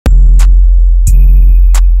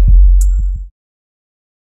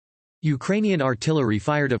Ukrainian artillery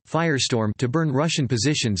fired a firestorm to burn Russian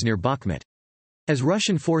positions near Bakhmut. As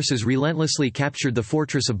Russian forces relentlessly captured the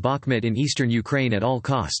fortress of Bakhmut in eastern Ukraine at all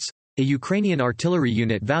costs, a Ukrainian artillery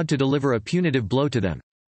unit vowed to deliver a punitive blow to them.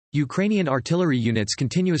 Ukrainian artillery units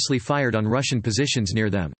continuously fired on Russian positions near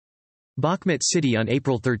them. Bakhmut city on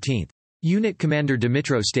April 13. Unit commander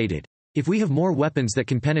Dmytro stated, "If we have more weapons that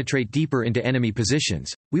can penetrate deeper into enemy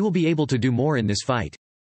positions, we will be able to do more in this fight."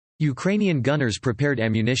 Ukrainian gunners prepared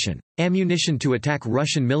ammunition to attack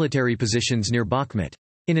Russian military positions near Bakhmut.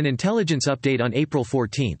 In an intelligence update on April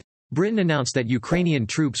 14, Britain announced that Ukrainian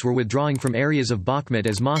troops were withdrawing from areas of Bakhmut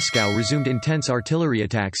as Moscow resumed intense artillery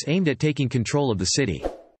attacks aimed at taking control of the city.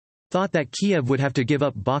 Thought that Kiev would have to give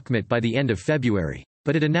up Bakhmut by the end of February,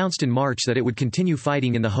 but it announced in March that it would continue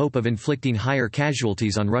fighting in the hope of inflicting higher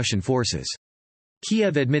casualties on Russian forces.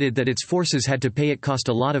 Kiev admitted that its forces had to pay it cost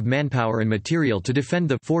a lot of manpower and material to defend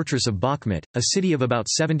the fortress of Bakhmut, a city of about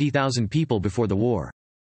 70,000 people before the war.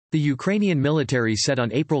 The Ukrainian military said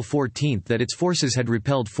on April 14 that its forces had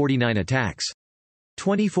repelled 49 attacks.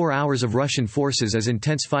 24 hours of Russian forces as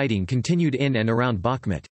intense fighting continued in and around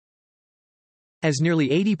Bakhmut. As nearly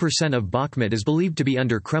 80% of Bakhmut is believed to be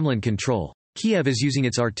under Kremlin control, Kiev is using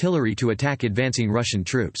its artillery to attack advancing Russian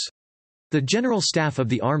troops. The General Staff of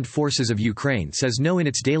the Armed Forces of Ukraine says in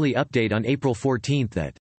its daily update on April 14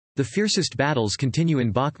 that the fiercest battles continue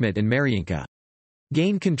in Bakhmut and Mariinka.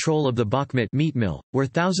 Gain control of the Bakhmut meat mill, where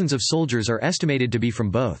thousands of soldiers are estimated to be from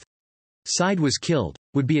both sides was killed,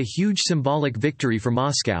 would be a huge symbolic victory for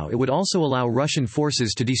Moscow. It would also allow Russian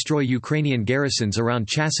forces to destroy Ukrainian garrisons around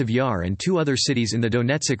Chasiv Yar and two other cities in the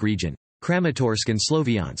Donetsk region, Kramatorsk and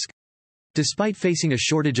Sloviansk. Despite facing a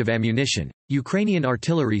shortage of ammunition, Ukrainian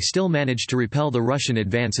artillery still managed to repel the Russian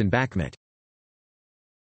advance in Bakhmut.